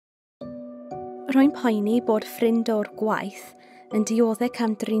Rwy'n poeni bod ffrind o'r gwaith yn dioddef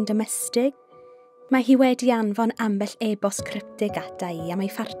camdrin ddomestig. Mae hi wedi anfon ambell e-bost cryptig ata I am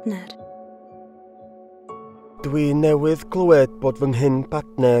ei phartner. Dwi newydd glywed bod fy nghyn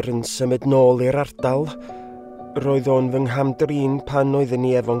partner yn symud nôl i'r ardal. Roedd o'n fy nghamdrin pan oeddwn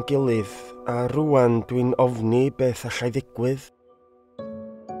ni efo'n gilydd, a rwan dwi'n ofni beth allai ddigwydd.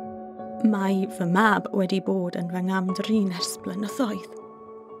 Mae fy mab wedi bod yn fy ngamdrin ers blynyddoedd.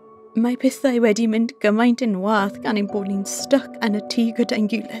 Mae pethau wedi mynd gymaint yn wath gan ein bod ni'n styc yn y tŷ gyda'n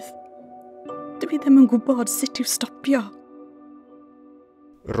gilydd. Dwi ddim yn gwybod sut i'w stopio.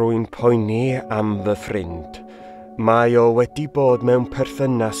 Rwy'n poeni am fy ffrind. Mae o wedi bod mewn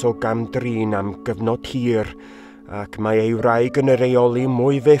perthynas o gamdrin am gyfnod hir, ac mae ei wraig yn y reoli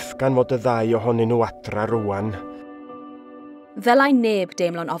mwy fyth gan fod y ddau ohonyn nhw adra rwan. Ddylai neb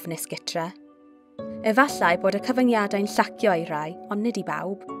deimlo'n ofnus gytre. Efallai bod y cyfyngiadau'n llacio ei rhai, ond nid I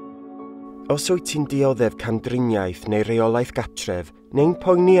bawb. Os wyt ti'n dioddef camdriniaeth neu rheolaeth gatref, neu'n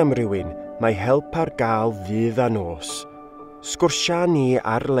poeni am rywun, mae help ar gael ddydd a nos. Sgwrsia ni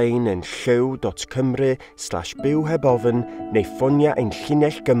ar-lein yn Llyw.Cymru/Byw Heb Ofn neu ffonia ein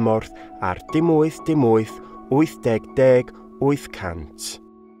llinell gymorth ar 0818 10 10 800.